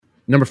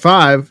Number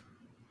 5,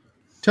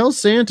 tell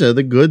Santa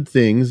the good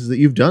things that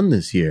you've done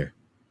this year.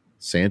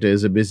 Santa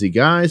is a busy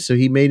guy, so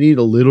he may need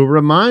a little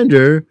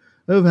reminder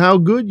of how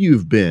good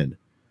you've been.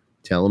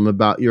 Tell him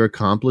about your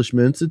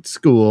accomplishments at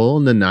school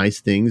and the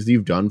nice things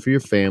you've done for your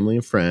family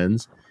and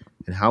friends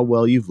and how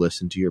well you've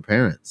listened to your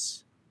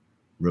parents.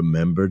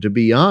 Remember to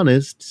be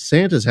honest.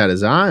 Santa's had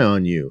his eye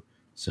on you,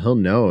 so he'll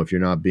know if you're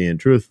not being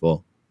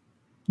truthful.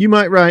 You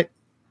might write,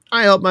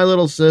 I helped my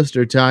little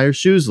sister tie her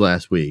shoes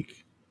last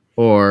week.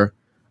 Or,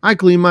 I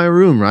cleaned my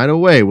room right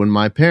away when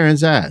my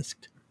parents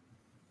asked.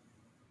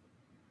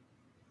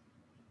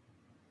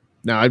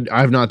 Now,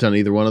 I've not done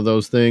either one of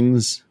those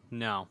things.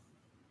 No.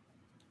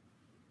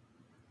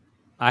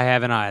 I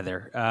haven't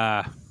either.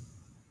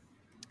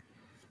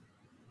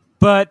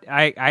 But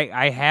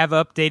I have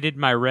updated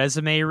my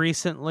resume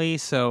recently,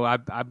 so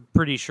I'm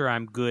pretty sure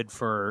I'm good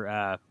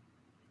for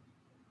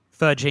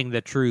fudging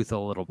the truth a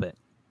little bit.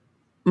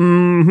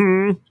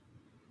 Mm-hmm.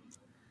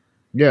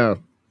 Yeah.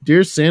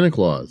 Dear Santa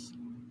Claus,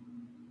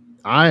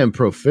 I am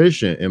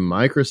proficient in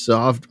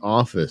Microsoft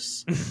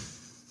Office.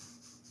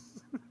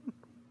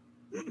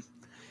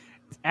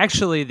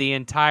 Actually, the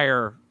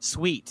entire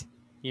suite,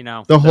 you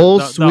know. The whole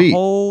suite. The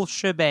whole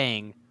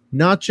shebang.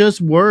 Not just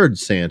Word,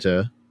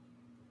 Santa.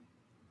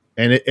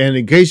 And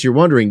in case you're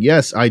wondering,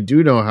 yes, I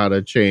do know how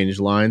to change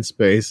line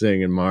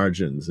spacing and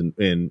margins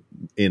in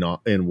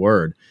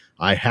Word.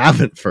 I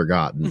haven't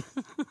forgotten.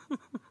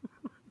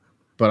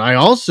 But I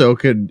also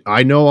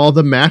I know all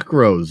the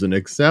macros in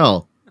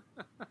Excel.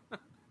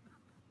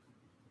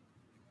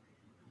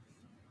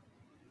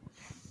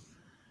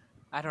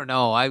 I don't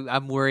know.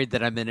 I'm worried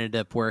that I'm going to end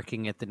up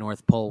working at the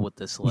North Pole with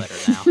this letter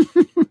now.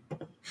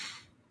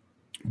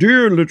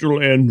 Dear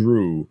little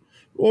Andrew,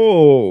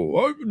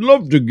 I'd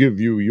love to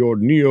give you your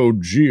Neo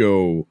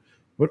Geo,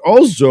 but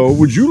also,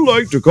 would you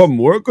like to come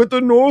work at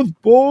the North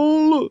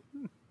Pole?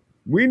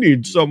 We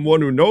need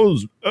someone who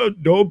knows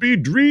Adobe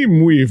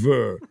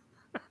Dreamweaver.